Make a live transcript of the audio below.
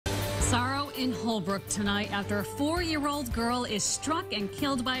in Holbrook tonight after a 4-year-old girl is struck and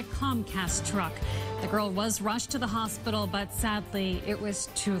killed by a Comcast truck. The girl was rushed to the hospital, but sadly, it was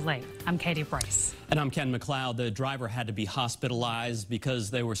too late. I'm Katie Bryce. And I'm Ken McLeod. The driver had to be hospitalized because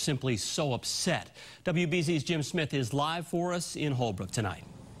they were simply so upset. WBZ's Jim Smith is live for us in Holbrook tonight.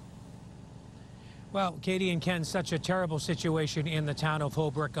 Well, Katie and Ken, such a terrible situation in the town of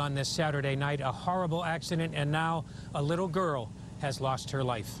Holbrook on this Saturday night. A horrible accident, and now a little girl has lost her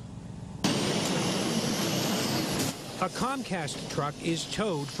life. A Comcast truck is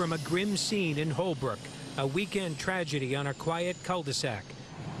towed from a grim scene in Holbrook, a weekend tragedy on a quiet cul-de-sac.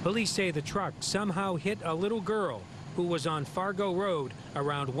 Police say the truck somehow hit a little girl who was on Fargo Road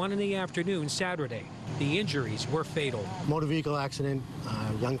around 1 in the afternoon Saturday. The injuries were fatal. Motor vehicle accident.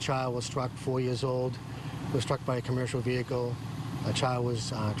 A young child was struck, 4 years old, was struck by a commercial vehicle. A child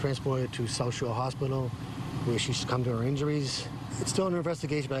was transported to South Shore Hospital, where she succumbed to her injuries. It's still an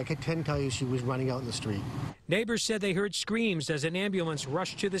investigation, but I can tell you she was running out in the street. Neighbors said they heard screams as an ambulance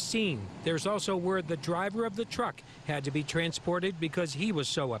rushed to the scene. There's also word the driver of the truck had to be transported because he was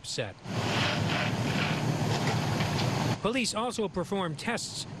so upset. Police also performed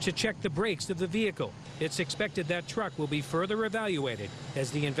tests to check the brakes of the vehicle. It's expected that truck will be further evaluated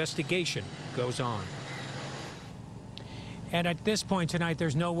as the investigation goes on. And at this point tonight,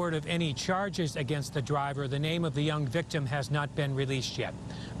 there's no word of any charges against the driver. The name of the young victim has not been released yet.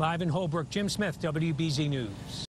 Live in Holbrook, Jim Smith, WBZ News.